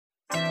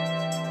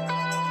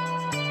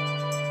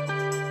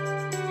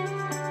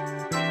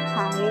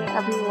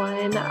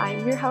everyone.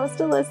 I'm your host,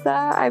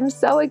 Alyssa. I'm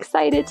so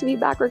excited to be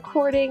back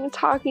recording,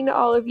 talking to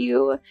all of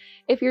you.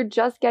 If you're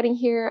just getting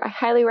here, I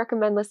highly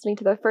recommend listening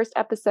to the first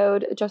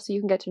episode just so you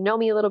can get to know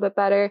me a little bit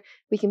better.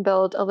 We can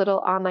build a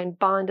little online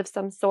bond of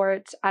some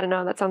sort. I don't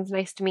know, that sounds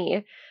nice to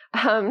me.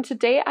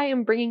 Today, I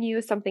am bringing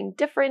you something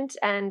different,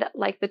 and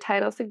like the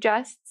title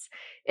suggests,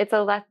 it's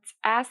a let's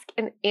ask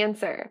and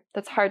answer.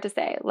 That's hard to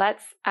say.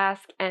 Let's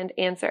ask and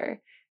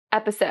answer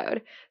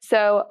episode.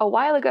 So a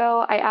while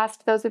ago, I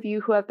asked those of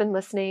you who have been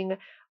listening,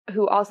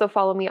 who also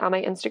follow me on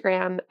my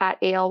Instagram at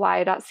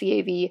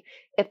ALY.CAV,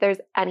 if there's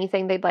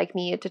anything they'd like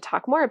me to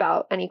talk more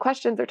about, any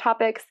questions or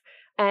topics.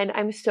 And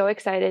I'm so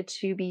excited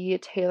to be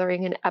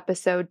tailoring an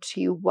episode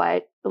to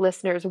what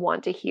listeners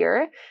want to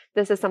hear.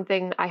 This is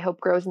something I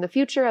hope grows in the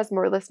future as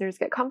more listeners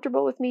get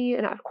comfortable with me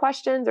and have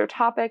questions or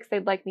topics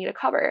they'd like me to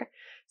cover.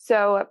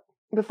 So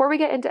before we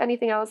get into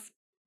anything else,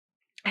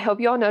 I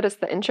hope you all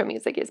noticed the intro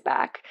music is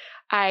back.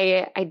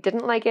 I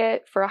didn't like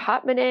it for a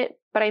hot minute,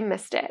 but I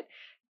missed it.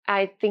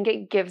 I think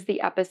it gives the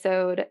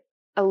episode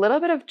a little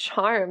bit of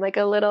charm, like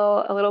a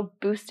little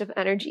boost of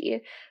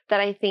energy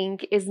that I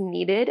think is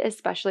needed,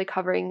 especially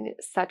covering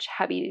such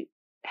heavy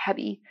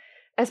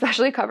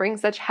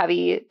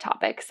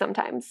topics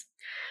sometimes.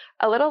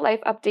 A little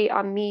life update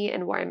on me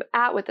and where I'm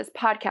at with this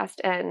podcast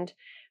and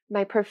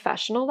my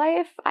professional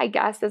life, I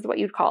guess is what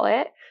you'd call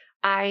it.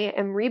 I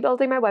am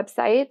rebuilding my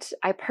website.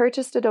 I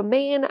purchased a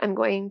domain. I'm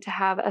going to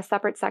have a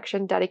separate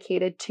section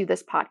dedicated to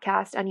this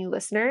podcast and you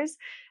listeners.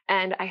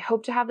 And I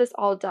hope to have this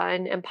all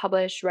done and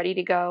published, ready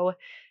to go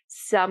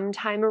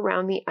sometime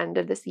around the end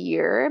of this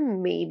year,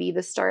 maybe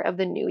the start of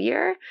the new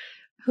year.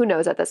 Who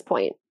knows at this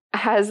point?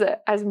 As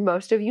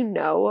most of you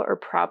know or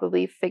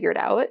probably figured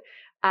out,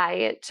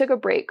 I took a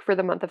break for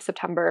the month of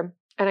September.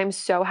 And I'm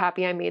so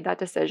happy I made that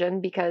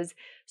decision because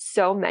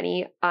so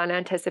many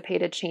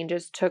unanticipated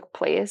changes took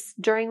place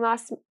during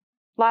last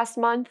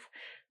month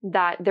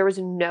that there was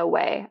no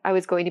way I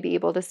was going to be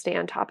able to stay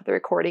on top of the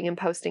recording and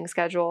posting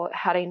schedule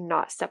had I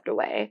not stepped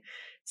away.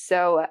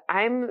 So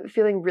I'm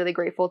feeling really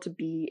grateful to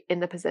be in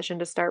the position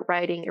to start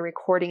writing and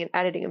recording and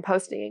editing and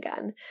posting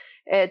again.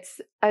 It's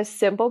a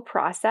simple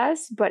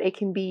process, but it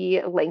can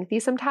be lengthy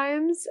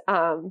sometimes.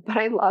 But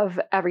I love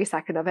every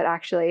second of it,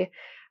 actually.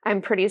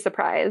 I'm pretty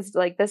surprised.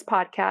 Like, this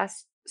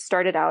podcast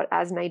started out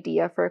as an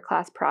idea for a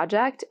class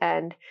project,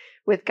 and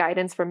with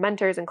guidance from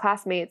mentors and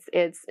classmates,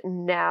 it's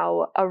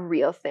now a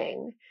real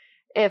thing.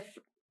 If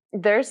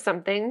there's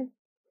something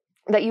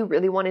that you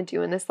really want to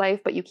do in this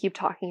life, but you keep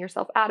talking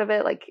yourself out of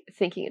it, like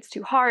thinking it's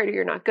too hard or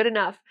you're not good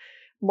enough,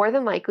 more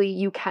than likely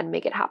you can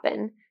make it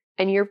happen.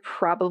 And you're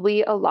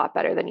probably a lot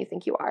better than you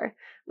think you are.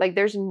 Like,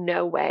 there's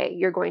no way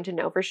you're going to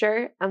know for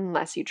sure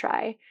unless you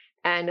try.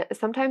 And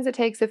sometimes it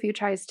takes a few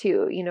tries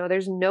too. You know,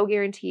 there's no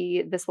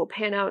guarantee this will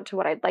pan out to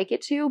what I'd like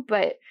it to,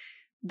 but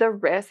the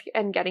risk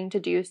and getting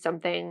to do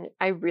something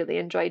I really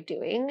enjoy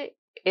doing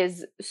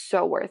is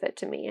so worth it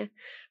to me.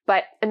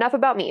 But enough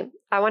about me.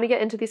 I want to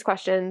get into these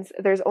questions.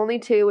 There's only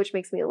two, which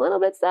makes me a little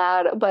bit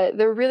sad, but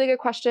they're really good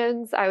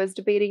questions. I was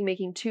debating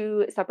making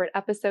 2 separate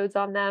episodes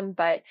on them,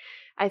 but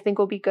I think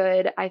will be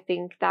good. I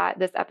think that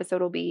this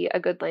episode will be a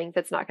good length.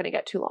 It's not going to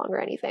get too long or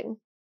anything.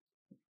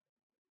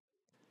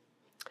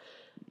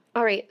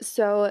 All right,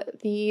 so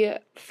the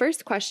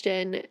first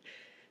question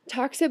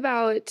talks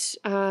about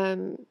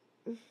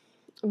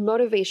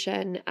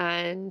motivation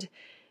and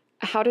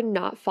how to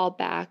not fall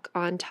back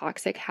on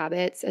toxic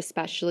habits,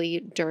 especially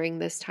during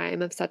this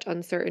time of such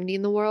uncertainty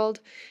in the world.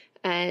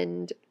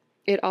 And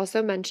it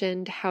also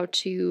mentioned how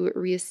to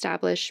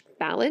reestablish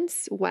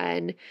balance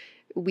when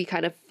we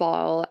kind of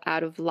fall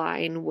out of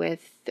line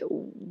with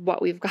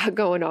what we've got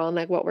going on,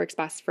 like what works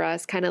best for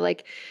us. Kind of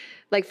like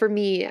for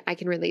me, I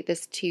can relate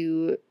this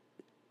to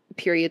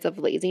periods of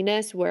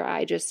laziness where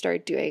I just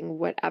start doing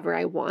whatever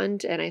I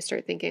want and I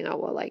start thinking, oh,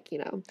 well, like, you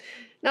know,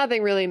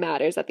 nothing really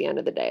matters at the end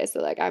of the day. So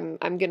like, I'm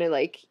going to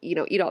like, you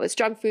know, eat all this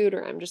junk food,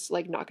 or I'm just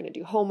like not going to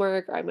do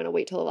homework, or I'm going to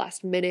wait till the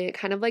last minute,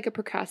 kind of like a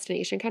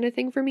procrastination kind of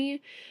thing for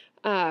me.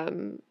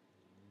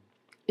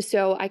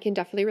 So I can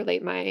definitely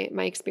relate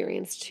my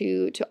experience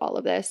to all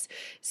of this.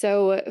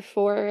 So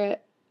for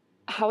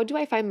how do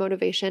I find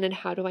motivation and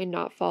how do I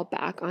not fall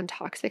back on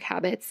toxic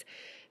habits,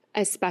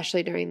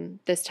 especially during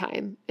this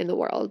time in the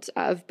world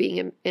of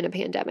being in a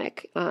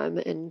pandemic,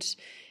 and,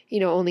 you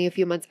know, only a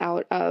few months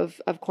out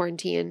of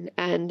quarantine.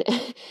 And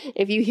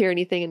if you hear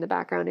anything in the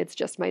background, it's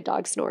just my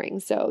dog snoring.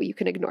 So you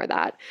can ignore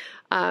that.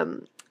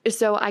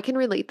 So I can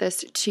relate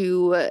this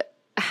to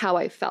how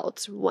I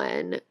felt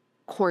when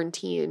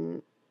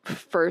quarantine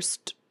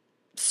first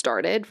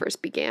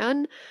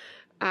began.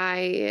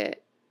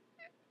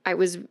 I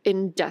was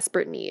in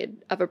desperate need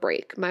of a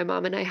break. My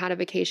mom and I had a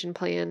vacation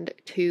planned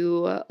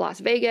to Las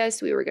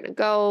Vegas. We were going to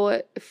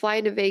go fly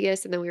into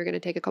Vegas, and then we were going to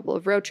take a couple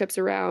of road trips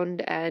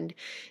around and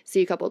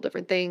see a couple of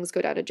different things,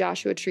 go down to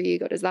Joshua Tree,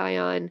 go to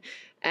Zion.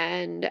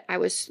 And I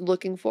was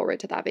looking forward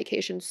to that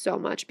vacation so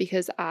much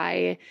because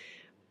I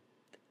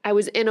I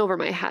was in over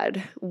my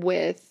head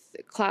with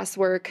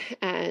classwork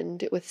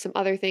and with some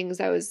other things.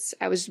 I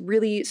was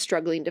really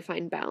struggling to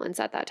find balance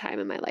at that time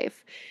in my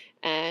life.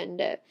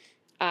 And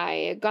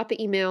I got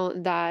the email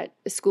that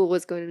school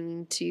was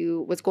going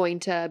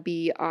to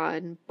be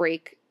on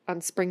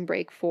spring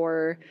break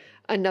for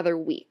another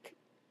week.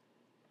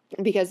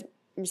 Because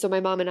so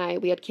my mom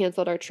and we had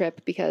canceled our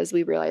trip because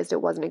we realized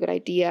it wasn't a good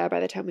idea. By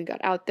the time we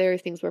got out there,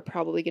 things were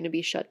probably going to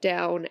be shut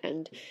down,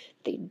 and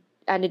they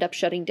ended up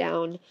shutting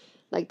down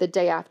like the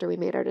day after we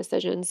made our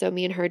decision. So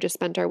me and her just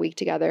spent our week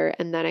together.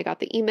 And then I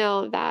got the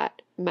email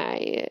that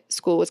my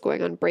school was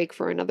going on break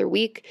for another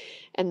week.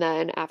 And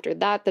then after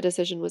that, the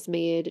decision was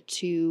made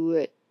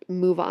to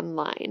move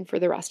online for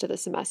the rest of the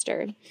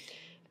semester.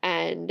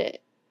 And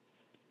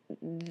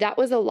that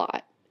was a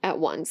lot at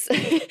once.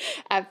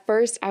 At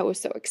first, I was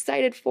so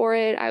excited for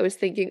it. I was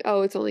thinking,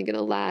 oh, it's only going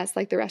to last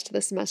like the rest of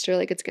the semester.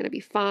 Like it's going to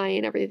be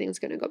fine. Everything's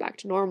going to go back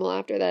to normal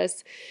after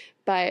this.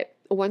 But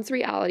once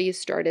reality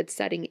started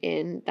setting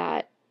in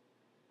that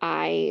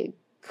I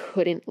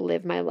couldn't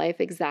live my life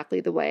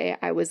exactly the way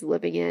I was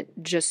living it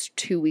just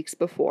 2 weeks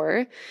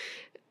before,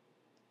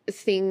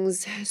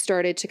 things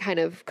started to kind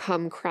of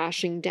come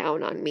crashing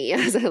down on me,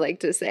 as I like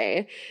to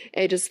say.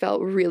 It just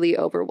felt really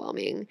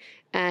overwhelming.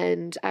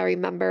 And I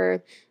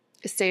remember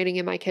standing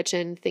in my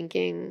kitchen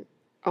thinking,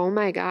 oh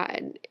my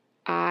God,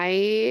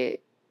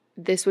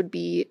 this would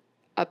be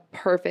a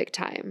perfect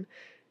time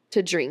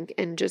to drink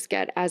and just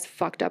get as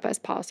fucked up as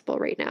possible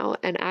right now.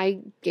 And I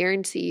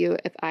guarantee you,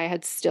 if I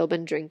had still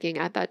been drinking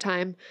at that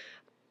time,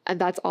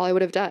 and that's all I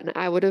would have done,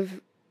 I would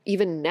have,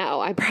 even now,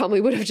 I probably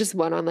would have just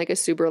went on like a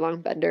super long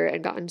bender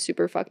and gotten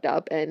super fucked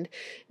up and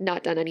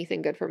not done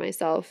anything good for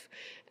myself.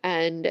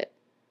 And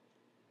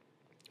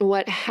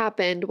what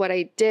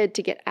I did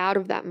to get out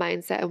of that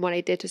mindset and what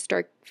I did to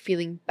start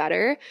feeling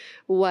better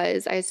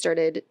was I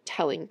started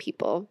telling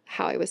people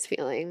how I was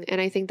feeling.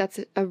 And I think that's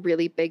a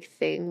really big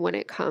thing when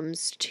it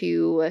comes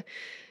to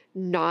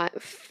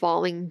not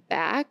falling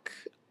back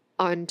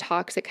on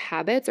toxic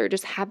habits or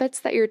just habits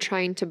that you're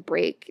trying to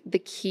break. The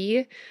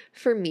key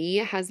for me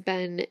has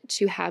been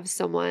to have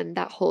someone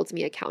that holds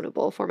me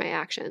accountable for my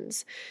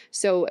actions.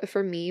 So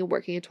for me,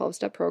 working a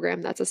 12-step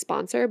program, that's a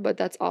sponsor, but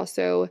that's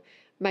also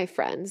my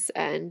friends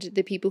and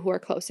the people who are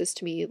closest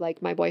to me,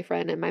 like my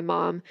boyfriend and my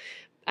mom.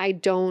 I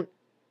don't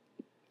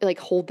like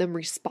hold them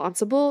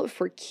responsible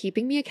for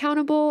keeping me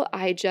accountable.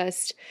 I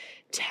just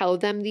tell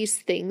them these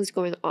things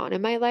going on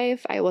in my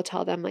life. I will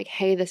tell them like,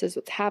 hey, this is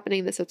what's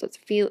happening. This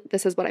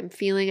is what I'm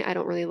feeling. I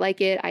don't really like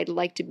it. I'd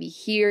like to be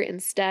here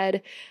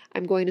instead.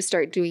 I'm going to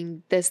start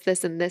doing this,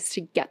 this, and this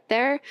to get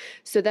there.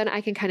 So then I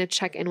can kind of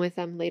check in with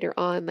them later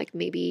on, like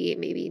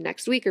maybe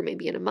next week or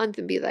maybe in a month,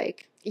 and be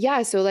like,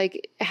 yeah, so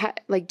like,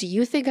 do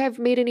you think I've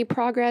made any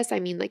progress? I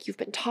mean, like, you've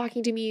been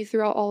talking to me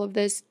throughout all of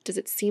this. Does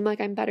it seem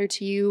like I'm better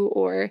to you?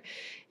 Or,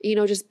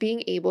 just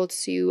being able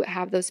to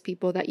have those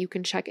people that you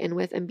can check in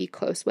with and be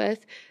close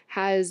with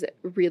has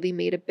really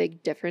made a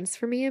big difference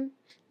for me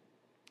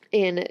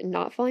in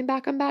not falling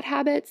back on bad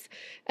habits.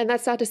 And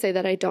that's not to say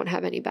that I don't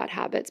have any bad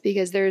habits,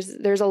 because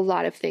there's a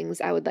lot of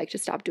things I would like to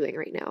stop doing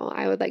right now.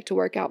 I would like to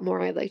work out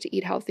more. I'd like to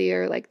eat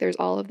healthier. Like, there's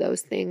all of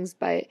those things,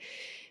 but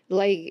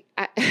like,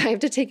 I have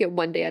to take it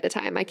one day at a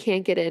time. I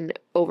can't get in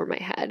over my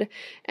head.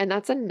 And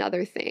that's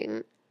another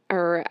thing,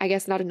 or I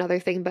guess not another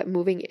thing, but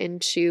moving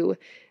into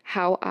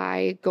how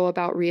I go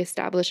about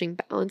reestablishing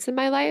balance in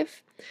my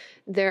life.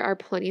 There are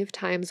plenty of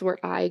times where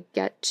I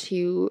get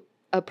to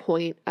a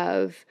point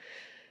of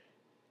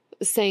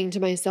saying to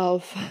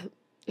myself,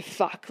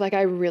 fuck, like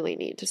I really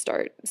need to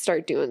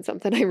start doing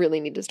something. I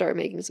really need to start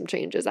making some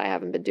changes. I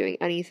haven't been doing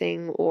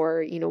anything,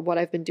 or, what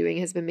I've been doing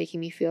has been making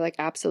me feel like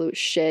absolute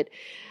shit.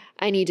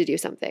 I need to do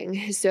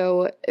something.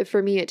 So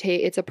for me,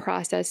 it's a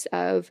process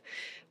of,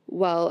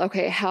 well,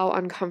 okay, how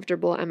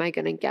uncomfortable am I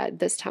going to get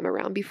this time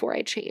around before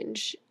I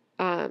change?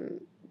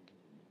 And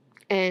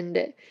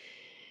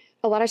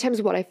a lot of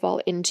times what I fall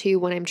into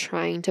when I'm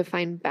trying to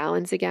find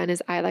balance again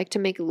is I like to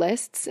make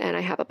lists, and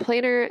I have a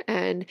planner,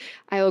 and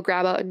I will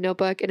grab out a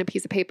notebook and a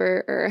piece of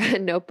paper, or a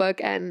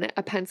notebook and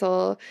a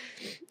pencil,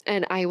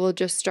 and I will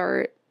just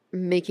start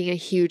making a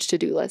huge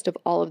to-do list of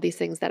all of these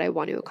things that I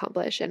want to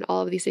accomplish and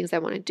all of these things I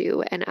want to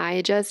do. And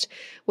I just,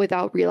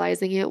 without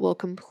realizing it, will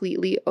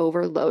completely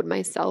overload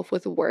myself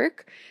with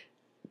work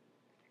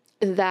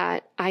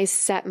that I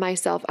set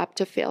myself up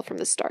to fail from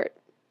the start.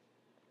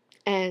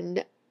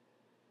 And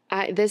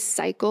this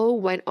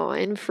cycle went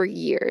on for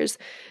years,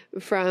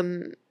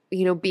 from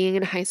being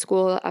in high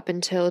school up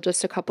until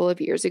just a couple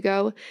of years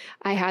ago.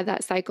 I had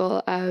that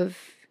cycle of,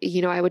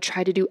 I would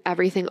try to do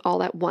everything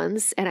all at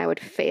once and I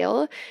would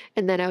fail,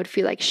 and then I would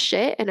feel like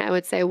shit, and I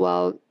would say,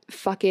 well,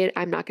 fuck it,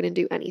 I'm not going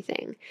to do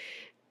anything.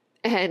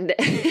 And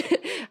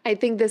I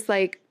think this,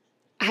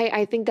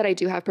 I think that I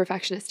do have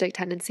perfectionistic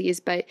tendencies,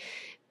 but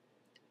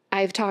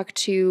I've talked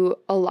to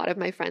a lot of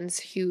my friends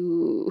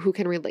who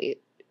can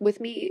relate with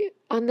me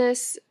on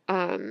this.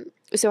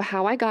 So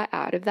how I got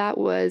out of that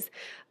was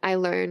I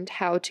learned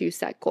how to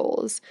set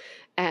goals.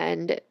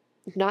 And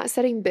not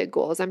setting big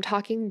goals. I'm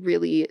talking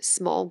really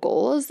small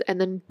goals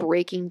and then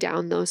breaking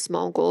down those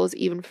small goals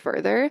even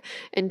further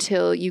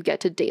until you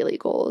get to daily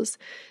goals.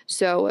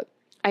 So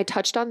I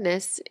touched on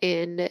this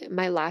in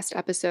my last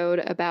episode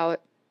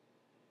about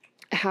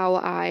how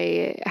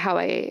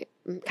I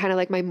kind of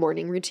like my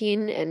morning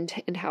routine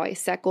and how I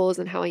set goals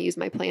and how I use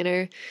my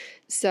planner.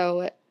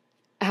 So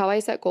how I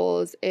set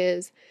goals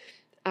is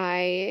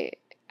I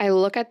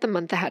look at the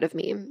month ahead of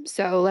me.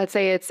 So let's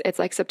say it's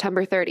like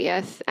September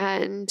 30th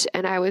and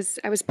I was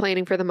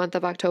planning for the month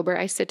of October.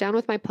 I sit down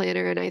with my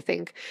planner and I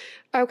think,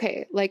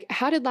 okay, like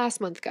how did last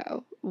month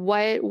go?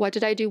 What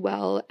did I do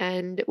well,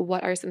 and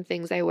what are some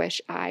things I wish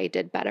I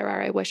did better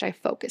or I wish I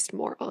focused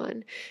more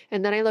on?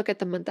 And then I look at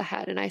the month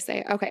ahead and I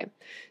say, okay,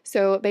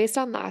 so based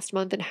on last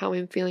month and how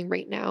I'm feeling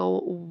right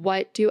now,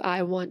 what do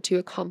I want to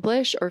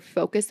accomplish or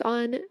focus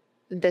on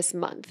this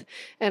month?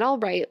 And I'll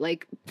write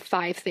like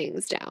 5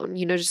 things down,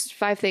 just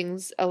 5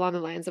 things along the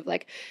lines of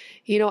like,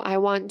 I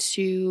want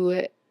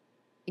to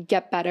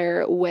get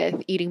better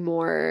with eating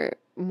more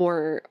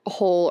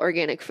whole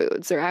organic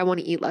foods, or I want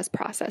to eat less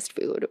processed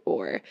food,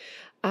 or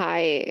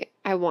I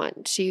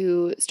want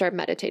to start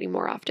meditating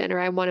more often, or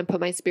I want to put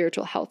my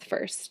spiritual health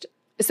first.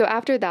 So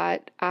after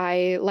that,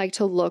 I like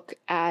to look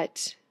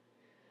at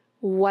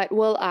what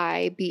will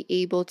I be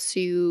able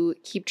to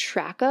keep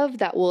track of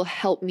that will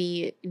help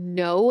me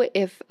know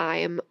if I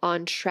am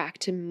on track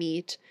to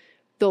meet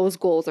those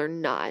goals or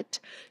not.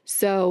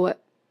 So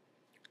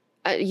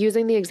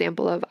using the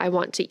example of I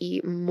want to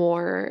eat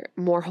more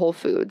whole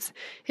foods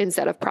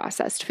instead of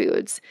processed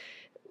foods,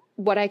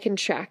 what I can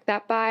track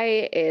that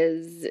by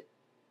is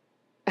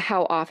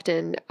how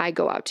often I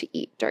go out to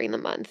eat during the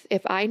month.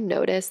 If I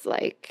notice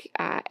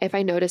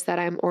that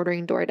I'm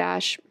ordering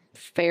DoorDash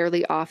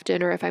fairly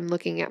often, or if I'm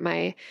looking at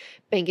my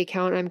bank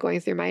account, I'm going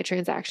through my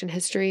transaction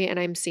history and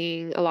I'm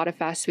seeing a lot of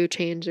fast food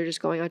chains or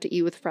just going out to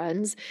eat with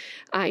friends,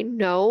 I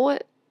know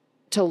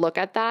to look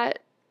at that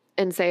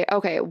and say,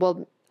 okay,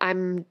 well,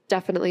 I'm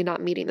definitely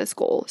not meeting this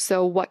goal.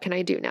 So what can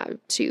I do now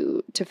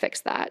to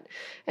fix that?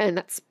 And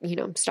that's,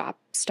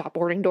 stop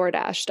ordering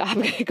DoorDash, stop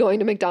going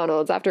to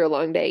McDonald's after a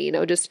long day.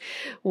 Just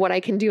what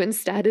I can do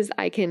instead is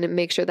I can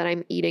make sure that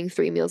I'm eating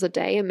 3 meals a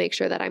day and make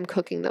sure that I'm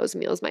cooking those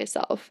meals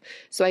myself.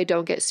 So I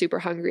don't get super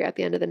hungry at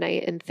the end of the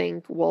night and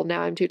think, well,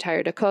 now I'm too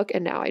tired to cook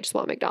and now I just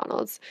want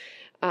McDonald's.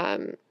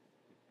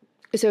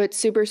 So it's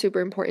super, super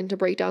important to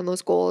break down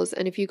those goals.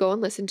 And if you go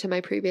and listen to my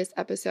previous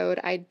episode,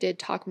 I did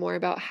talk more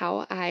about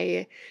how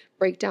I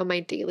break down my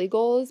daily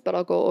goals, but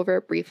I'll go over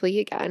it briefly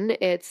again.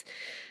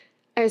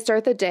 I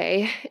start the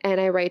day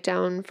and I write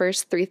down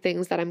first 3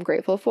 things that I'm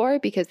grateful for,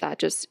 because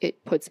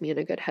it puts me in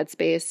a good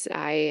headspace.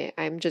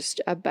 I'm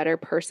just a better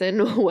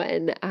person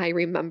when I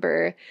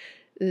remember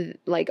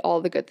like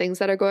all the good things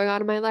that are going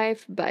on in my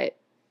life, but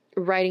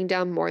writing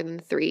down more than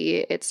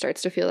 3, it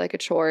starts to feel like a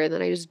chore and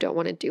then I just don't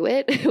want to do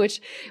it, which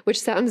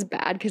sounds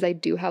bad because I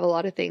do have a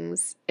lot of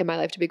things in my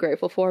life to be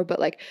grateful for, but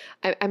like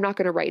I'm not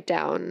going to write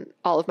down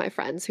all of my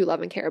friends who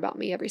love and care about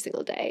me every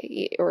single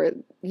day, or,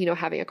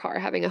 having a car,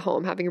 having a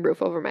home, having a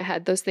roof over my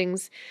head. Those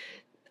things,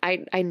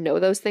 I know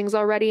those things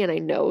already and I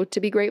know to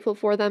be grateful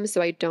for them,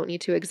 so I don't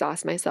need to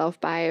exhaust myself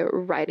by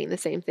writing the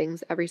same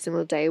things every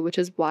single day, which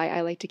is why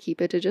I like to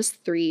keep it to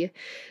just 3.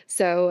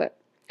 So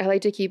I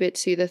like to keep it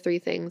to the 3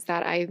 things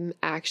that I'm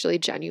actually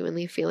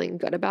genuinely feeling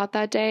good about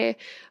that day.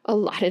 A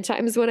lot of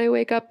times when I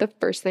wake up, the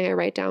first thing I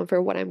write down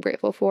for what I'm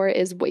grateful for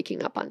is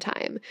waking up on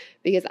time,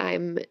 because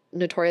I'm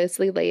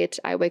notoriously late.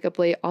 I wake up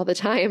late all the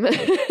time.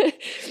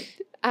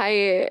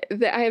 I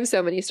have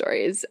so many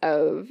stories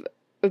of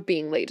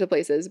being late to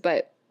places,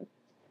 but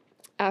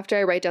after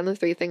I write down the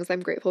 3 things I'm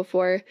grateful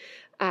for,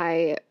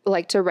 I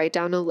like to write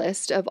down a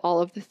list of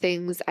all of the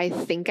things I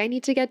think I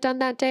need to get done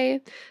that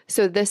day.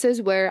 So this is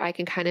where I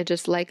can kind of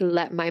just like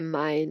let my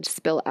mind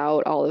spill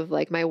out all of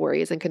like my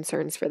worries and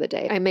concerns for the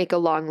day. I make a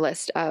long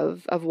list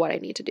of what I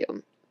need to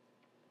do.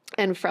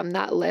 And from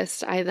that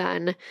list, I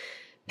then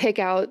pick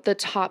out the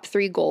top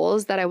 3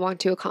 goals that I want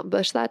to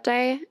accomplish that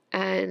day.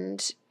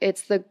 And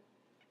it's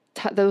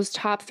those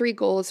top 3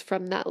 goals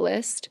from that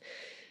list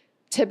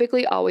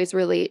typically always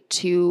relate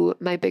to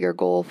my bigger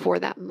goal for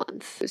that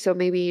month. So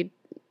maybe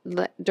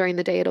during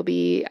the day it'll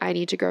be I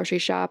need to grocery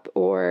shop,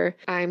 or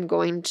I'm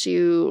going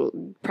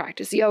to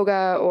practice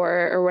yoga,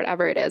 or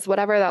whatever it is,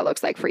 whatever that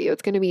looks like for you.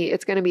 It's going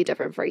to be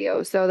different for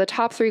you. So the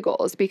top 3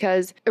 goals,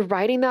 because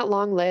writing that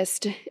long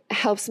list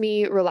helps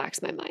me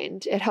relax my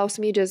mind. It helps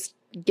me just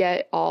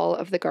get all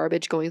of the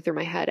garbage going through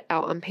my head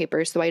out on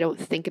paper so I don't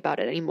think about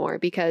it anymore,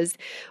 because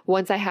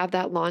once I have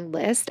that long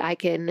list, I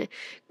can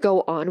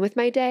go on with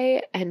my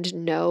day and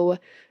know,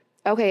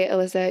 okay,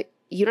 Alyssa,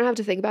 you don't have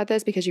to think about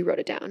this because you wrote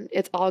it down.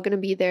 It's all going to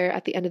be there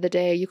at the end of the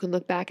day. You can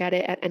look back at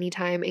it at any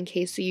time in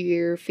case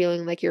you're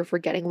feeling like you're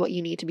forgetting what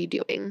you need to be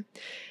doing.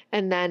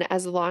 And then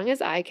as long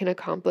as I can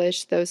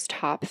accomplish those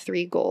top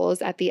 3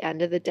 goals at the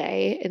end of the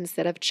day,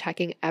 instead of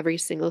checking every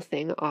single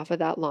thing off of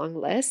that long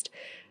list,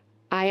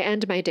 I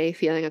end my day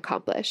feeling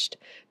accomplished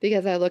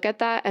because I look at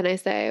that and I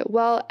say,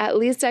 well, at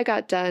least I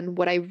got done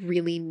what I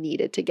really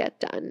needed to get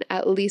done.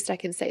 At least I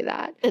can say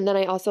that. And then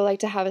I also like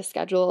to have a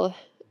schedule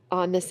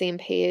on the same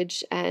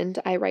page, and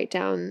I write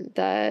down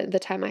the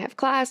time I have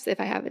class. If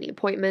I have any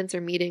appointments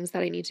or meetings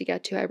that I need to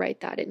get to, I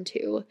write that in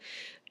too.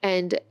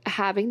 And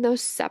having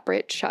those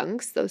separate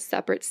chunks, those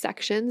separate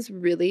sections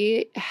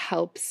really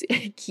helps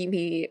keep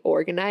me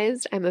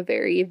organized. I'm a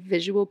very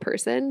visual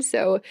person,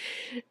 so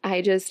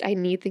I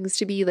need things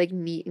to be like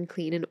neat and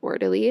clean and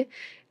orderly.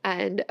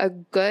 And a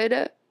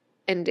good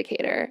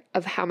indicator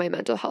of how my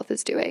mental health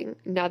is doing,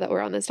 now that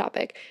we're on this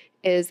topic,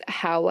 is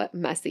how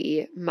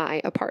messy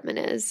my apartment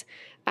is.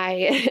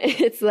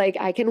 It's like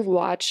I can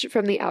watch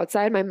from the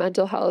outside my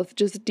mental health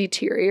just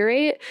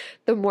deteriorate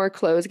the more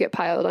clothes get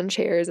piled on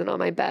chairs and on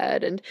my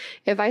bed. And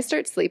if I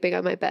start sleeping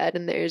on my bed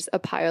and there's a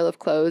pile of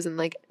clothes and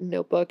like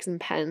notebooks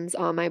and pens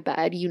on my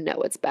bed, you know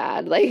it's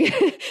bad. Like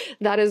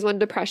that is when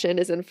depression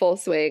is in full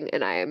swing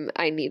and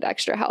I need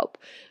extra help.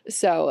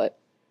 So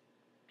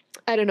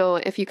I don't know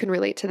if you can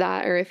relate to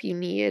that, or if you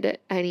need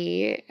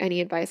any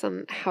advice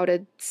on how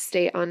to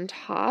stay on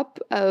top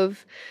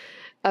of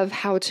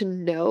how to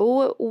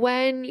know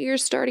when you're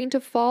starting to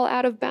fall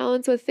out of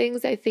balance with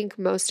things. I think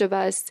most of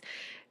us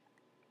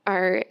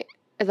are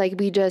like,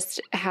 we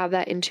just have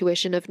that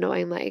intuition of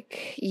knowing,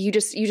 like you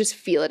just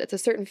feel it. It's a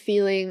certain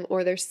feeling,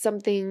 or there's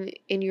something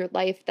in your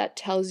life that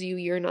tells you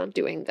you're not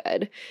doing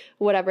good,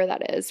 whatever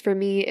that is. For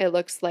me, it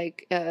looks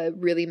like a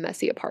really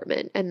messy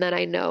apartment. And then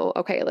I know,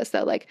 okay,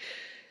 Alyssa, like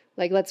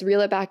let's reel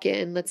it back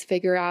in. Let's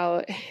figure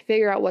out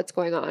what's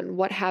going on.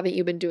 What haven't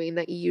you been doing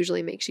that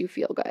usually makes you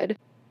feel good?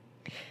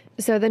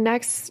 So the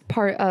next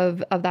part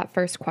of that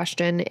first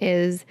question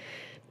is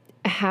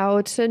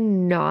how to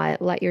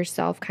not let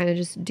yourself kind of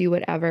just do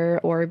whatever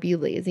or be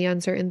lazy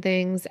on certain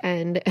things.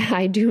 And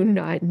I do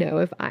not know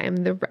if I am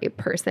the right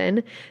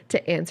person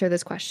to answer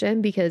this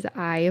question, because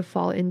I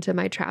fall into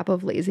my trap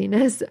of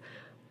laziness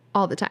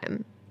all the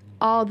time.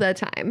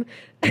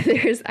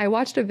 I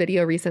watched a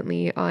video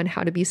recently on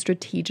how to be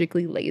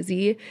strategically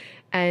lazy,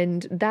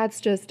 and that's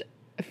just,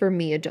 for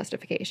me, a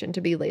justification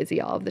to be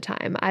lazy all of the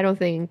time. I don't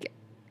think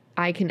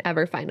I can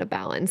ever find a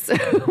balance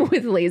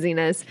with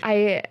laziness.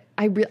 I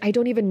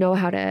don't even know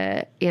how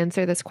to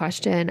answer this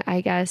question.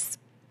 I guess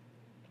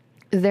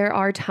there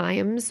are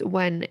times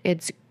when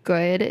it's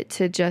good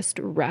to just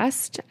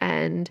rest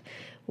and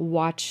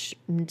watch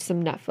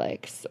some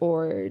Netflix,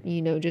 or,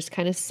 just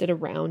kind of sit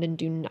around and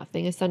do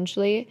nothing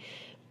essentially.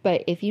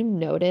 But if you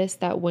notice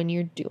that when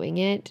you're doing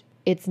it,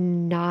 it's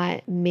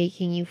not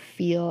making you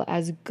feel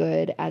as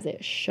good as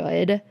it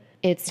should,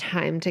 it's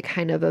time to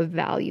kind of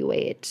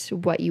evaluate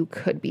what you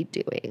could be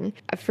doing.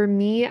 For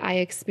me, I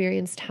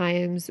experience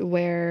times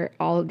where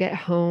I'll get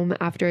home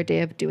after a day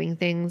of doing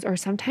things, or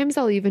sometimes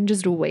I'll even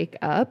just wake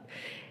up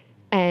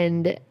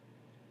and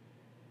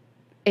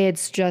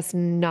it's just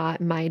not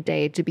my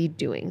day to be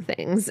doing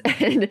things.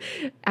 And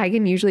I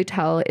can usually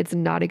tell it's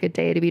not a good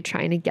day to be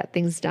trying to get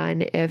things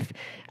done if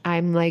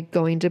I'm like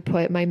going to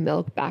put my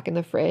milk back in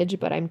the fridge,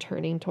 but I'm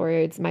turning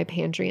towards my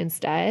pantry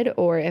instead,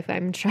 or if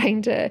I'm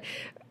trying to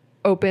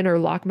open or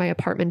lock my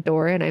apartment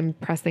door and I'm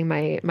pressing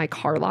my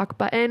car lock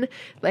button.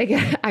 Like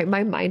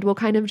my mind will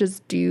kind of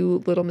just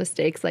do little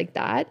mistakes like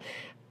that.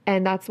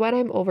 And that's when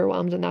I'm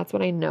overwhelmed, and that's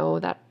when I know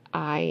that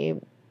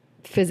I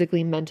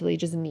physically, mentally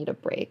just need a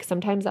break.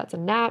 Sometimes that's a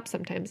nap,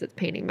 sometimes it's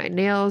painting my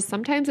nails,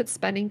 sometimes it's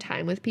spending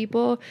time with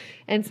people,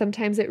 and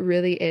sometimes it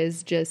really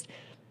is just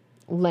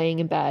laying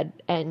in bed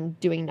and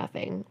doing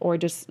nothing, or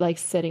just like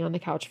sitting on the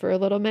couch for a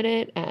little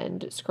minute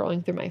and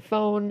scrolling through my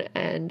phone.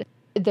 And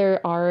there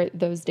are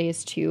those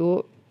days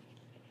too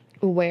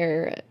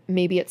where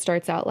maybe it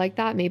starts out like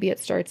that. Maybe it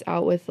starts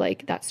out with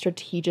like that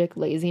strategic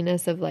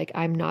laziness of like,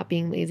 I'm not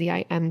being lazy.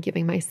 I am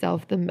giving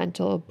myself the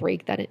mental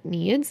break that it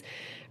needs,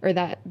 or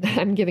that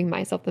I'm giving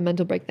myself the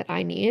mental break that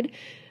I need.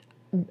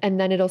 And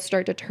then it'll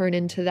start to turn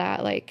into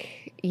that,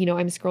 like,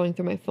 I'm scrolling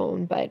through my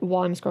phone, but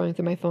while I'm scrolling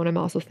through my phone, I'm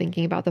also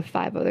thinking about the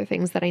 5 other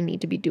things that I need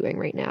to be doing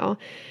right now.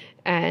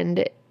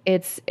 And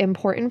it's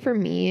important for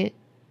me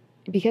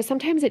because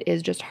sometimes it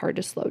is just hard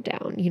to slow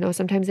down.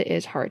 Sometimes it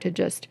is hard to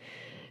just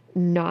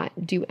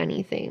not do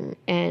anything.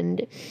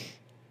 And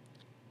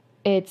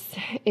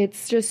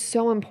it's just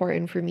so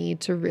important for me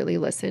to really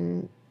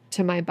listen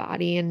to my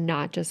body and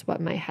not just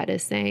what my head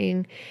is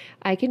saying.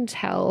 I can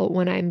tell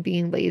when I'm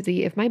being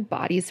lazy if my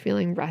body's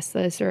feeling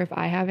restless, or if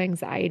I have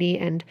anxiety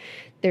and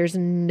there's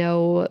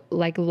no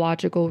like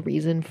logical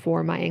reason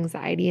for my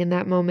anxiety in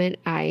that moment.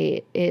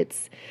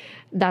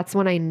 That's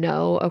when I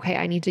know, okay,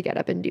 I need to get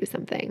up and do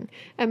something.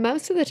 And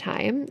most of the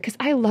time, because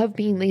I love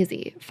being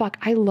lazy,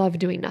 I love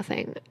doing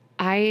nothing.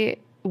 I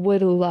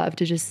would love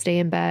to just stay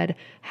in bed,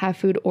 have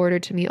food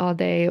ordered to me all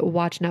day,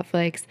 watch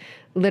Netflix,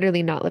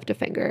 literally not lift a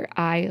finger.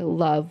 I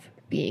love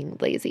being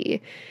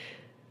lazy.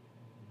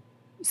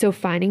 So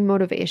finding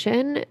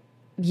motivation,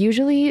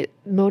 usually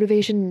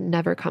motivation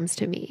never comes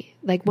to me.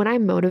 Like when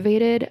I'm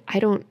motivated, I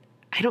don't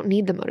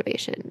need the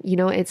motivation.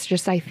 It's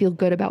just I feel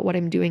good about what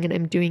I'm doing, and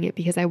I'm doing it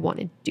because I want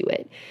to do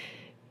it.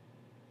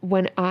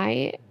 When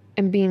I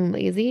am being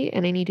lazy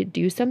and I need to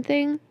do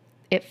something,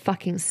 it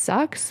fucking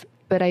sucks,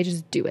 but I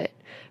just do it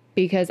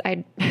because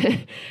I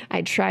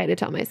I try to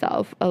tell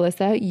myself,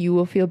 Alyssa, you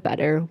will feel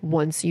better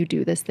once you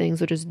do this thing,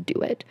 so just do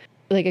it.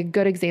 Like a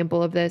good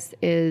example of this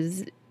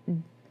is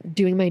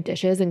doing my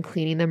dishes and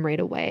cleaning them right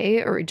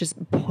away, or just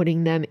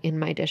putting them in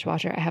my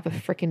dishwasher. I have a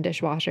freaking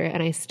dishwasher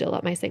and I still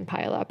let my sink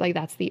pile up. Like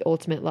that's the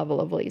ultimate level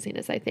of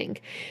laziness, I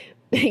think.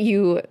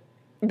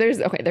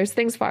 There's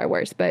things far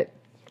worse, but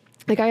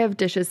like I have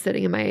dishes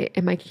sitting in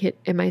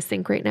my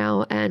sink right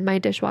now, and my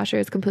dishwasher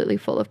is completely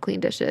full of clean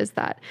dishes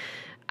that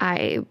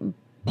I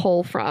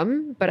pull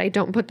from, but I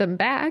don't put them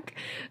back.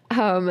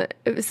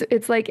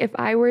 It's like if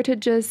I were to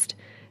just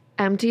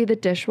empty the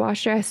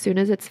dishwasher as soon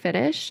as it's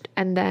finished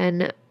and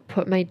then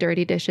put my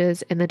dirty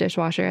dishes in the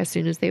dishwasher as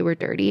soon as they were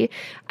dirty,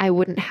 I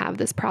wouldn't have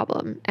this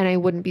problem. And I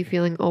wouldn't be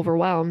feeling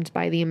overwhelmed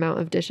by the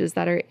amount of dishes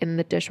that are in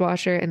the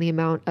dishwasher and the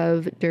amount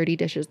of dirty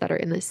dishes that are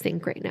in the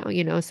sink right now,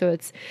 you know? So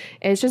it's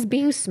just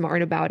being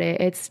smart about it.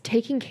 It's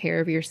taking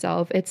care of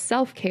yourself. It's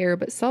self-care,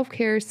 but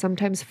self-care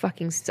sometimes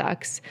fucking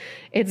sucks.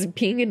 It's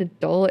being an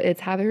adult.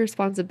 It's having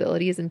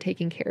responsibilities and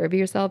taking care of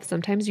yourself.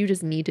 Sometimes you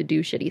just need to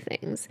do shitty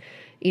things,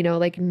 you know,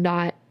 like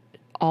not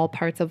all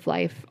parts of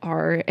life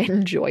are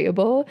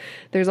enjoyable.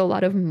 There's a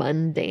lot of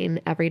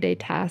mundane everyday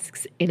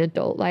tasks in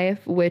adult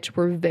life, which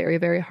were very,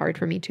 very hard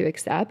for me to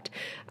accept.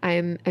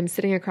 I'm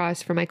sitting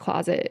across from my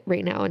closet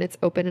right now and it's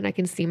open and I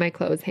can see my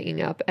clothes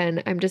hanging up.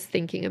 And I'm just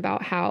thinking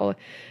about how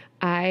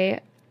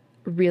I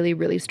really,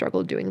 really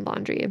struggled doing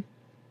laundry.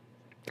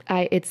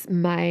 It's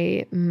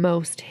my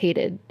most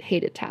hated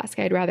task.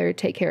 I'd rather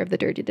take care of the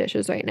dirty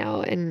dishes right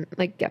now and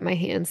like get my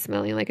hands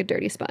smelling like a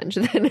dirty sponge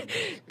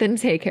than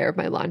take care of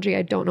my laundry.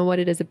 I don't know what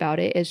it is about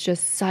it. It's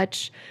just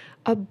such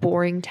a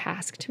boring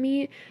task to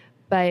me,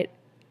 but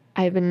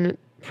I've been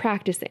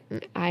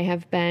practicing. I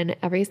have been,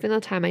 every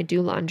single time I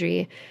do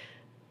laundry,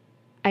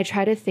 I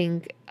try to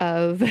think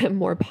of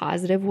more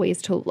positive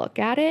ways to look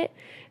at it.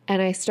 And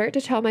I start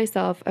to tell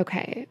myself,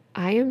 okay,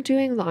 I am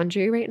doing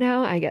laundry right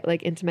now. I get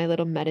like into my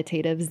little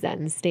meditative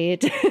Zen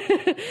state,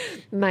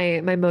 my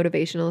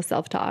motivational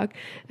self-talk.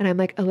 And I'm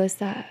like,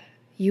 Alyssa,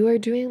 you are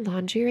doing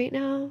laundry right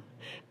now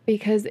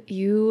because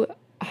you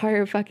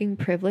are fucking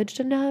privileged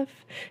enough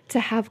to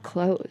have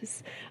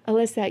clothes.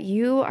 Alyssa,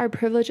 you are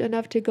privileged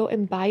enough to go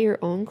and buy your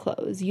own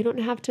clothes. You don't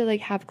have to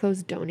like have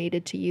clothes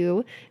donated to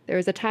you. There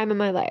was a time in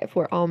my life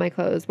where all my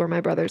clothes were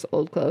my brother's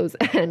old clothes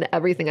and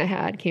everything I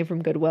had came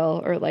from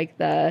Goodwill or like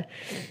the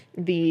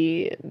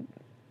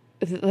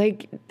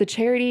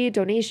charity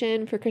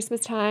donation for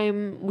Christmas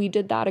time. We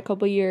did that a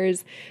couple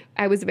years.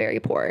 I was very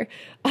poor.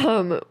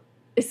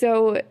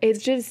 So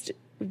it's just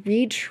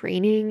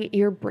retraining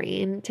your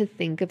brain to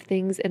think of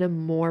things in a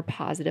more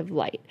positive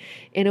light,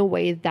 in a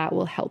way that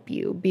will help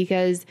you.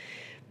 Because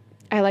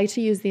I like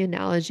to use the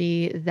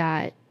analogy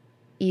that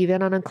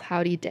even on a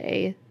cloudy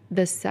day,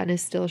 the sun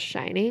is still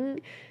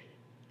shining.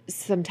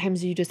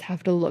 Sometimes you just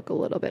have to look a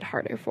little bit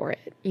harder for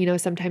it. You know,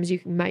 sometimes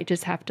you might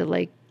just have to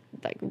like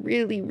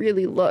really,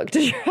 really look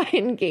to try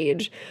and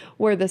gauge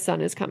where the sun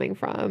is coming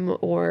from.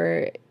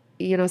 Or,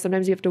 you know,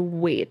 sometimes you have to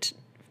wait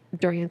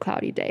during a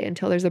cloudy day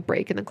until there's a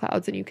break in the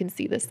clouds and you can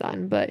see the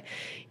sun. But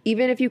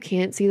even if you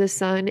can't see the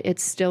sun,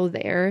 it's still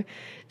there.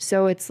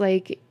 So it's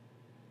like,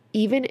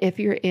 even if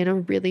you're in a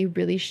really,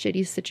 really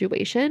shitty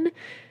situation,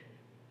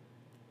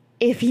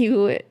 if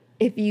you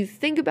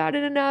think about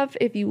it enough,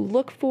 if you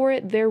look for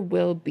it, there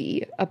will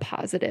be a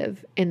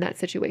positive in that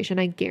situation.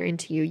 I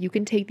guarantee you. You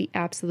can take the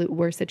absolute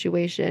worst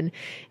situation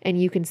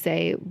and you can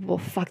say, well,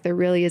 fuck, there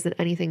really isn't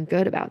anything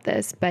good about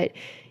this. But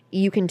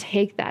you can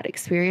take that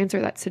experience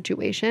or that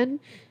situation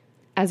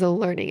as a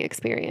learning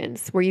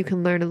experience where you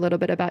can learn a little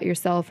bit about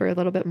yourself or a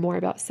little bit more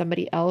about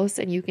somebody else.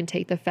 And you can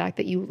take the fact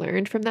that you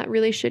learned from that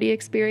really shitty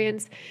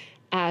experience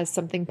as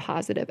something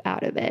positive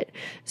out of it.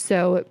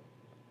 So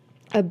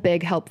a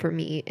big help for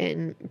me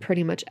in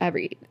pretty much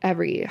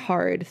every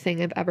hard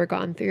thing I've ever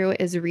gone through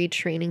is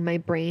retraining my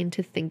brain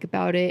to think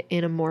about it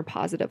in a more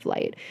positive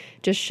light,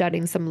 just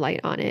shedding some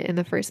light on it in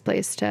the first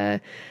place to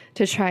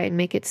try and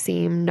make it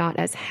seem not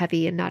as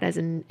heavy and not as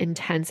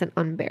intense and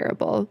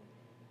unbearable.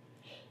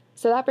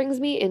 So that brings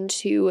me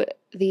into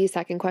the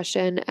second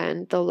question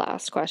and the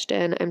last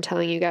question. I'm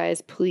telling you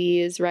guys,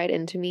 please write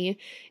into me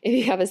if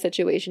you have a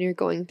situation you're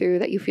going through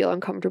that you feel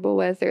uncomfortable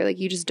with, or like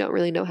you just don't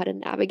really know how to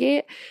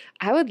navigate.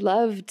 I would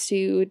love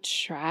to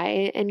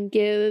try and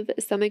give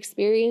some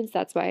experience.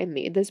 That's why I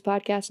made this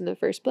podcast in the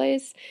first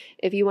place.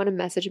 If you want to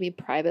message me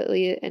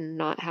privately and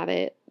not have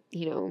it,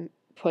 you know,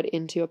 put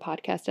into a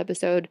podcast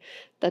episode,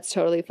 that's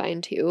totally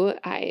fine too.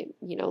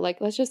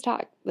 Let's just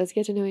talk. Let's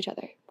get to know each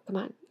other. Come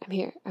on, I'm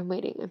here. I'm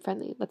waiting. I'm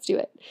friendly. Let's do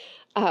it.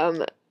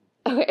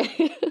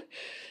 Okay.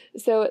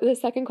 So the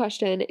second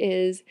question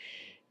is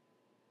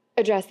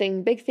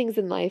addressing big things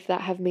in life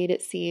that have made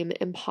it seem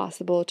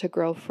impossible to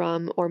grow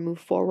from or move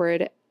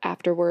forward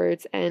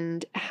afterwards,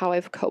 and how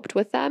I've coped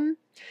with them.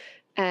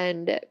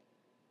 And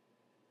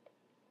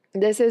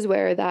this is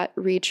where that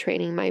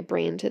retraining my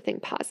brain to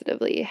think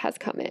positively has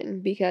come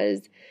in,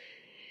 because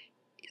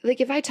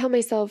like if I tell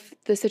myself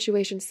the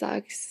situation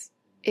sucks,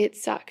 it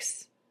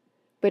sucks.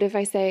 But if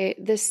I say,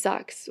 this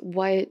sucks,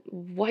 what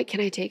can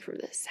I take from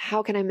this?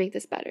 How can I make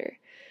this better?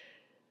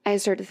 I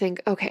start to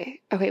think,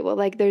 okay, well,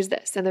 like there's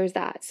this and there's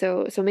that.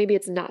 So maybe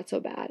it's not so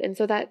bad. And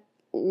so that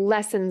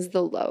lessens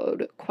the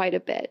load quite a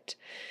bit.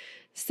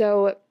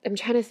 So I'm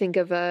trying to think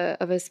of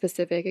a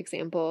specific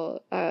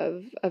example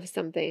of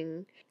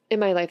something in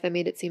my life that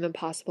made it seem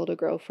impossible to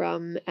grow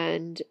from,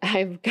 and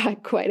I've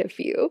got quite a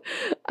few.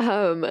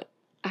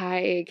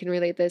 I can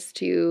relate this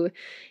to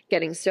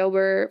getting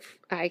sober.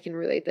 I can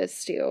relate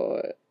this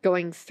to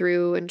going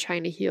through and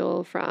trying to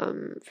heal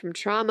from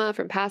trauma,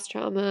 from past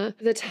trauma.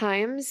 The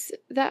times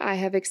that I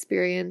have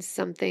experienced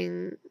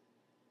something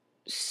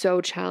so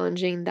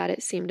challenging that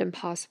it seemed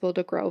impossible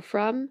to grow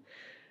from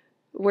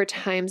were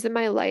times in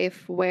my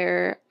life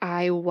where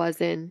I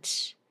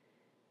wasn't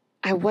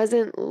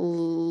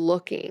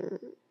looking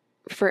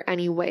for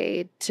any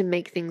way to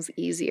make things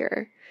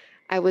easier.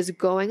 I was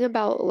going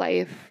about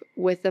life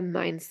with the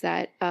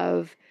mindset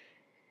of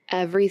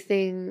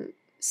everything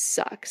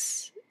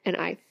sucks and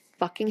I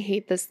fucking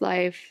hate this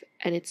life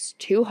and it's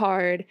too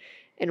hard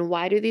and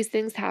why do these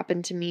things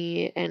happen to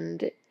me?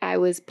 And I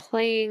was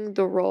playing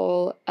the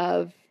role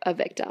of a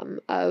victim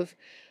of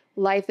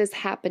life is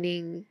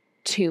happening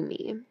to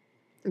me,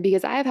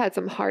 because I have had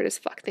some hard as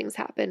fuck things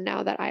happen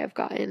now that I have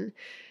gotten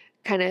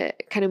kind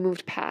of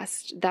moved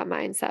past that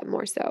mindset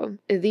more so.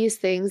 These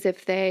things,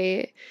 if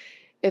they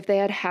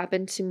had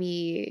happened to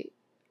me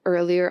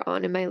earlier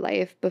on in my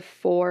life,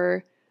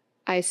 before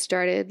I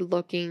started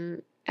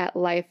looking at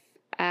life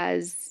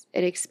as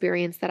an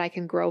experience that I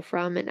can grow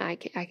from, and I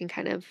can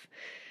kind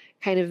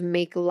of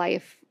make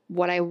life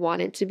what I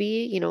want it to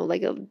be,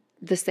 like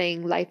the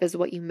saying, life is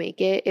what you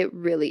make it. It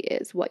really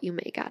is what you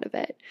make out of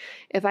it.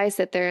 If I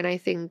sit there and I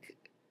think,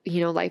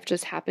 life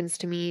just happens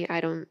to me, I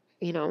don't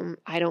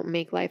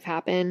make life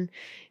happen,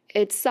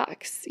 it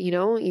sucks.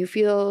 You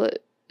feel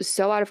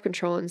so out of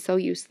control and so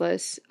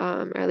useless,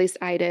 or at least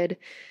I did,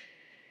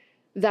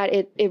 that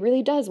it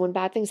really does. When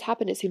bad things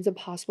happen, it seems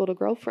impossible to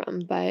grow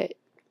from. But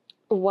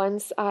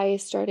once I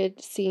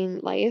started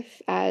seeing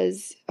life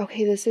as,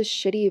 okay, this is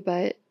shitty,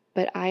 but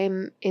I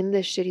am in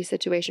this shitty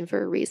situation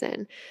for a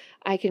reason.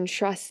 I can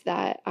trust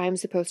that I'm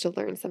supposed to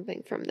learn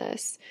something from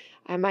this.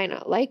 I might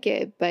not like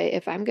it, but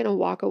if I'm going to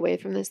walk away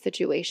from this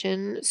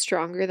situation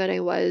stronger than I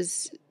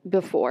was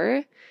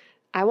before,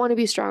 I want to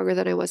be stronger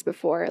than I was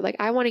before. Like,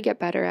 I want to get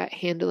better at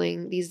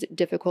handling these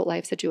difficult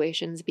life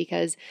situations,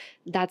 because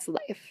that's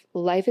life.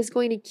 Life is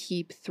going to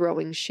keep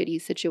throwing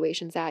shitty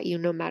situations at you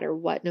no matter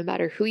what, no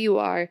matter who you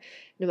are,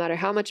 no matter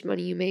how much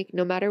money you make,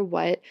 no matter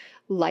what,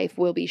 life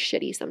will be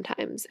shitty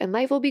sometimes and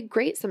life will be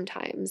great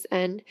sometimes.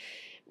 And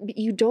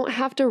you don't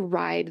have to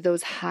ride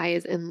those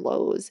highs and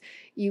lows.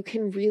 You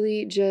can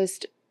really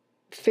just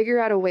figure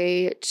out a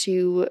way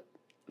to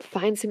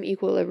find some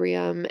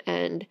equilibrium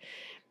and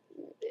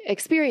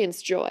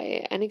experience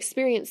joy and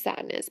experience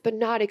sadness, but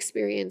not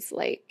experience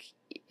like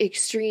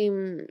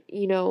extreme,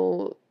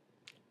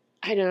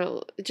 I don't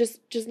know,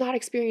 just not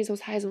experience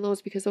those highs and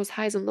lows, because those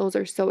highs and lows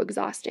are so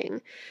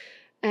exhausting.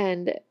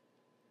 And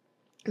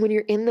when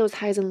you're in those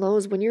highs and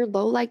lows, when you're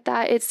low like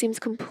that, it seems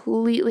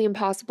completely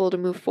impossible to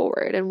move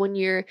forward. And when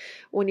you're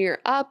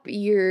up,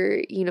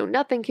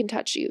 nothing can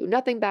touch you.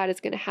 Nothing bad is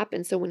going to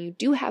happen. So when you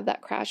do have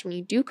that crash, when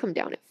you do come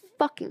down, it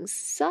fucking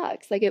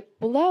sucks. Like, it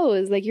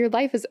blows. Like, your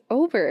life is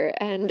over.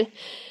 And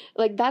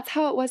like, that's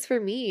how it was for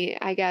me,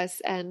 I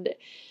guess. And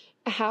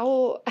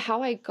how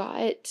I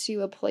got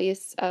to a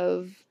place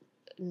of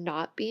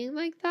not being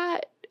like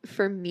that,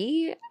 for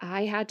me,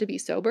 I had to be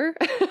sober.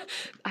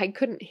 I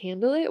couldn't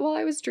handle it while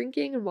I was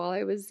drinking and while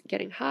I was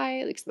getting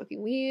high, like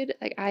smoking weed.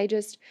 Like, I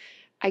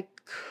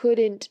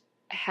couldn't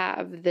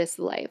have this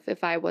life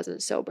if I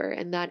wasn't sober.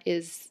 And that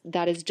is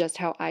just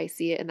how I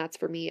see it. And that's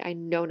for me. I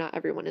know not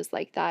everyone is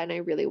like that. And I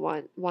really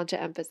want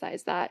to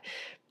emphasize that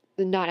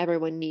not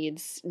everyone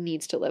needs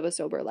to live a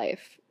sober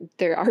life.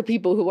 There are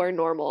people who are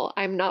normal.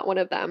 I'm not one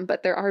of them,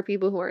 but there are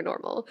people who are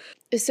normal.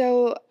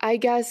 So I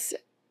guess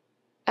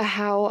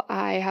how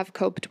I have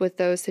coped with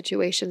those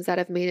situations that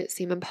have made it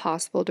seem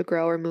impossible to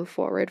grow or move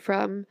forward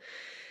from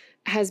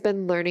has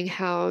been learning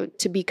how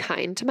to be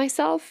kind to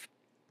myself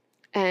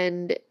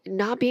and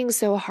not being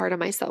so hard on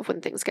myself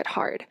when things get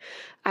hard.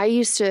 I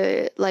used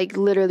to like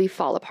literally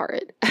fall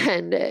apart,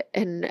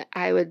 and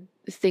I would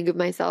think of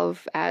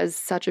myself as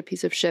such a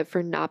piece of shit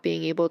for not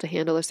being able to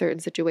handle a certain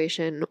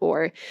situation,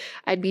 or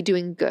I'd be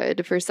doing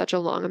good for such a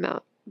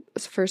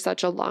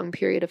long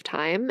period of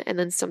time, and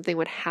then something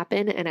would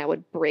happen and I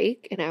would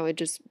break, and I would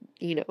just,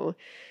 I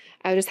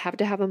would just have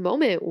to have a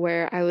moment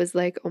where I was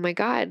like, oh my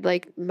God,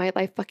 like my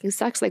life fucking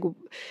sucks. Like,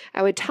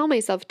 I would tell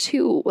myself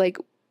too, like,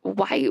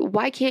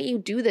 why can't you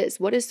do this?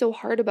 What is so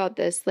hard about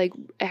this? Like,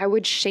 I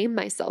would shame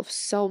myself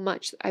so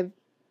much. I've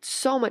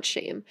so much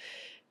shame.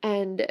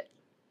 And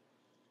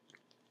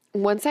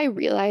once I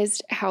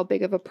realized how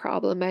big of a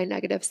problem my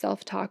negative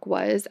self-talk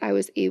was, I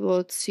was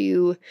able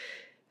to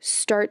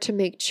start to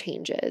make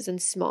changes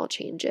and small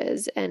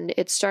changes. And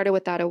it started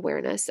with that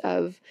awareness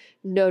of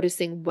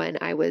noticing when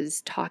I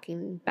was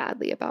talking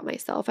badly about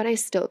myself. And I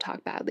still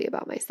talk badly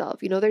about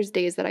myself. You know, there's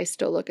days that I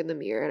still look in the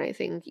mirror and I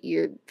think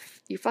you're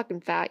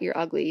fucking fat, you're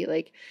ugly.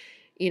 Like,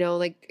 you know,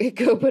 like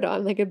go put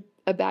on like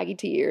a baggy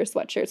tee or a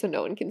sweatshirt so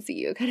no one can see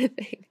you kind of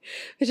thing.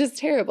 It's just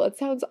terrible. It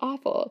sounds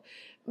awful,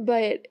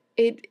 but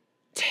it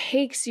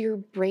takes your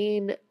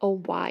brain a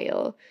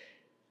while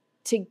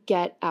to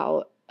get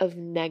out of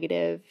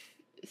negative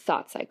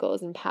thought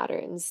cycles and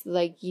patterns.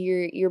 Like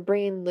your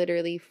brain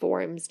literally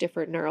forms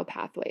different neural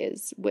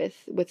pathways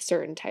with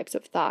certain types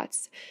of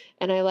thoughts.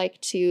 And I like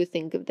to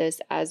think of this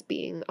as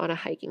being on a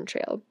hiking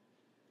trail.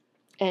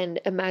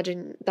 And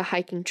imagine the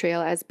hiking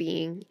trail as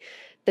being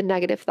the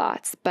negative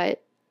thoughts,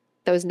 but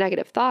those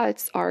negative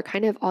thoughts are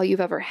kind of all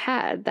you've ever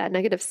had. That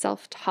negative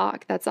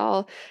self-talk, that's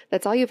all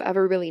you've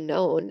ever really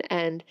known.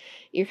 And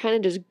you're kind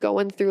of just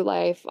going through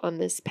life on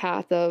this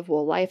path of,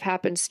 well, life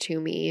happens to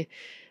me.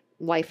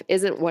 Life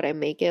isn't what I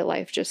make it.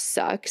 Life just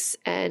sucks.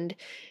 And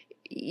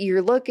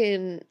you're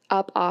looking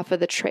up off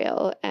of the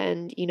trail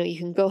and, you know, you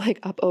can go like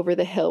up over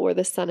the hill where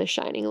the sun is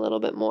shining a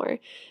little bit more.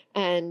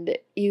 And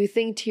you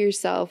think to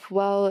yourself,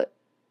 well,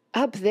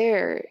 up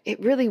there,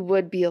 it really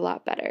would be a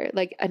lot better.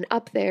 Like, and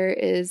up there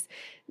is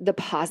the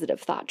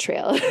positive thought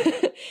trail.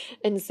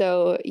 And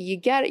so you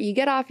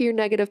get off your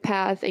negative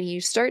path and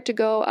you start to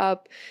go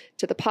up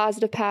to the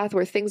positive path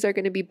where things are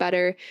going to be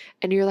better.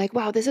 And you're like,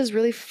 wow, this is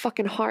really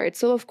fucking hard.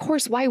 So of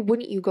course, why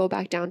wouldn't you go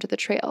back down to the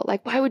trail?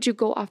 Like, why would you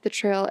go off the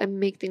trail and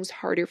make things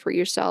harder for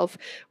yourself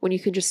when you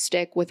can just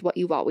stick with what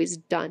you've always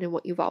done and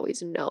what you've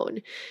always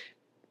known?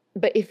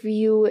 But if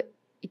you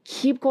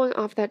keep going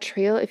off that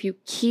trail, if you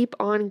keep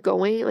on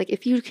going, like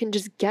if you can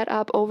just get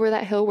up over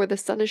that hill where the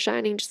sun is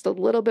shining just a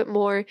little bit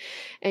more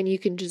and you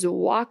can just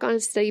walk on a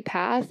steady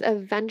path,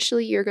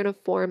 eventually you're going to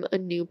form a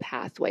new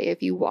pathway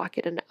if you walk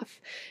it enough.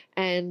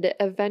 And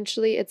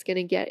eventually it's going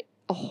to get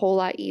a whole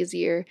lot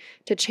easier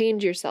to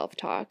change your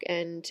self-talk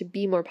and to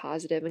be more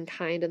positive and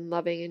kind and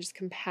loving and just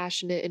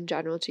compassionate in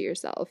general to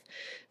yourself.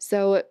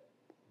 So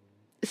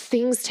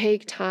things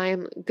take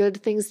time, good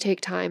things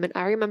take time. And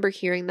I remember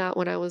hearing that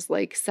when I was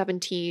like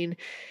 17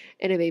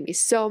 and it made me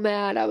so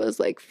mad. I was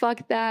like,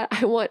 fuck that.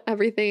 I want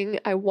everything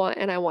I want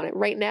and I want it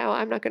right now.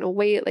 I'm not going to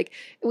wait. Like,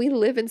 we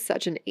live in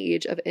such an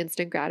age of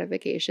instant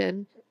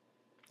gratification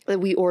that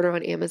we order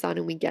on Amazon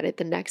and we get it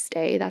the next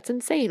day. That's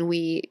insane.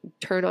 We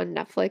turn on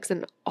Netflix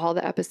and all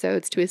the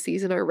episodes to a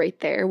season are right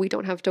there. We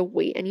don't have to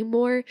wait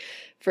anymore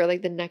for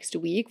like the next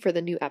week for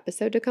the new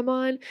episode to come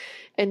on.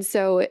 And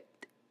so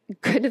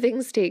good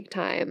things take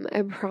time.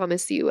 I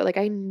promise you. Like,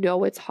 I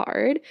know it's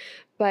hard,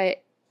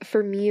 but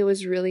for me, it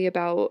was really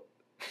about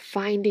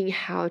finding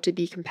how to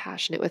be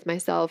compassionate with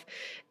myself.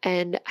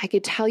 And I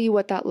could tell you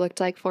what that looked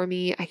like for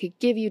me. I could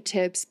give you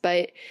tips,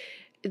 but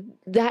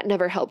that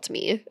never helped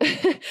me.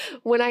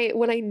 When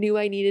I knew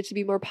I needed to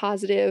be more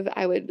positive,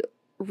 I would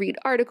read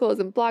articles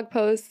and blog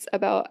posts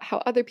about how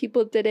other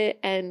people did it,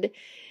 and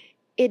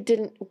it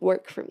didn't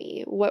work for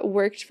me. What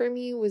worked for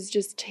me was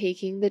just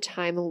taking the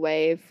time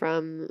away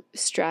from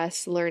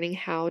stress, learning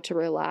how to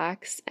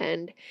relax,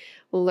 and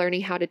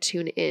learning how to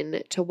tune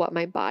in to what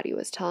my body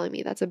was telling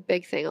me. That's a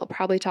big thing. I'll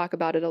probably talk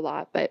about it a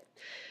lot, but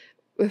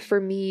for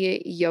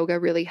me, yoga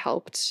really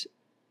helped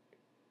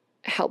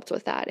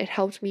with that. It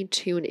helped me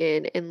tune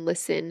in and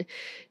listen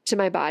to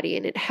my body,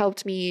 and it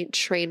helped me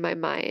train my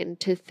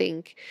mind to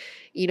think,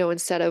 you know,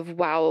 instead of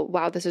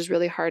wow, this is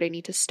really hard, I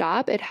need to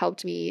stop. It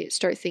helped me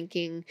start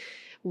thinking,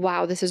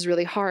 wow, this is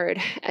really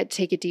hard. I'd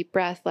take a deep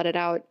breath, let it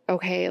out.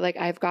 Okay, like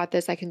I've got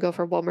this. I can go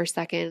for one more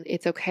second.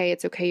 It's okay.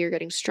 It's okay. You're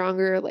getting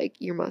stronger. Like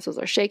your muscles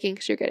are shaking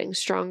because you're getting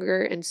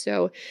stronger. And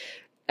so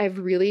I've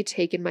really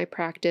taken my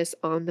practice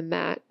on the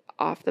mat,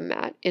 off the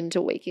mat,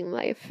 into waking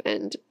life,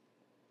 and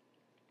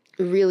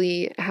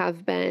really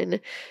have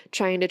been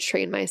trying to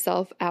train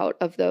myself out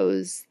of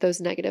those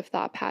negative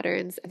thought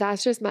patterns.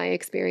 That's just my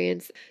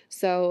experience.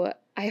 So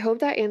I hope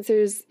that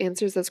answers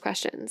those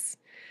questions.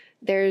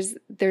 There's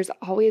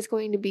always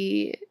going to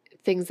be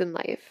things in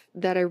life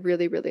that are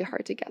really, really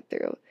hard to get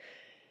through.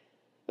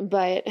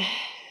 But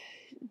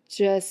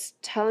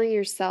just telling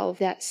yourself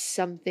that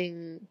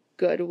something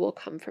good will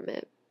come from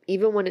it,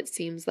 even when it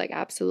seems like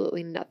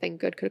absolutely nothing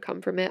good could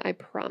come from it, I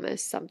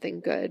promise something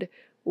good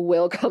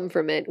will come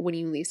from it when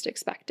you least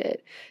expect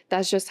it.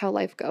 That's just how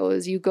life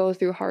goes. You go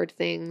through hard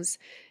things,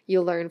 you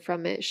learn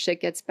from it,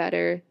 shit gets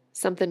better,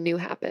 something new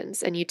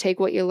happens, and you take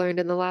what you learned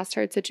in the last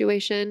hard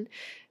situation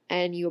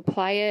and you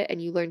apply it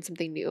and you learn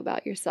something new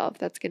about yourself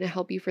that's going to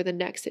help you for the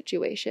next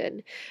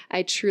situation.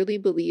 I truly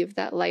believe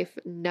that life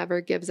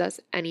never gives us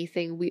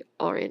anything we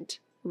aren't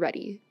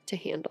ready to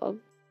handle.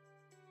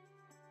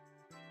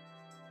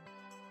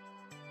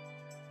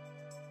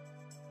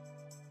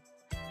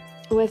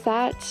 With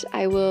that,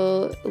 I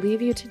will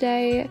leave you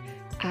today.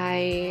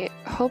 I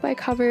hope I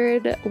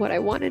covered what I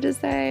wanted to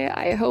say.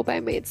 I hope I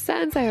made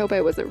sense. I hope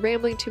I wasn't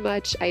rambling too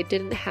much. I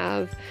didn't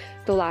have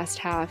the last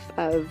half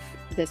of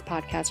this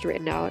podcast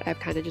written out. I've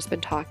kind of just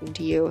been talking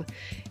to you.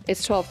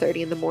 It's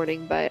 12:30 in the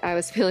morning, but I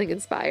was feeling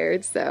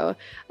inspired. So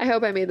I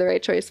hope I made the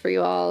right choice for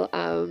you all.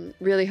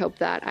 Really hope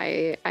that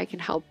I can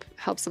help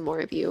some more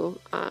of you.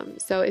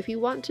 So if you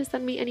want to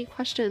send me any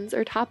questions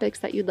or topics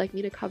that you'd like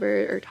me to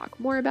cover or talk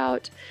more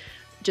about,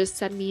 just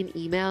send me an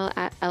email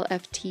at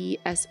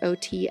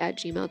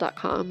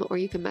lftsot@gmail.com, or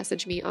you can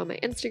message me on my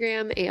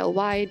Instagram,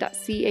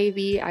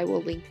 aly.cav. I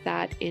will link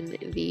that in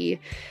the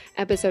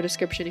episode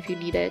description if you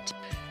need it.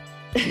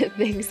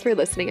 Thanks for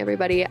listening,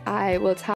 everybody. I will talk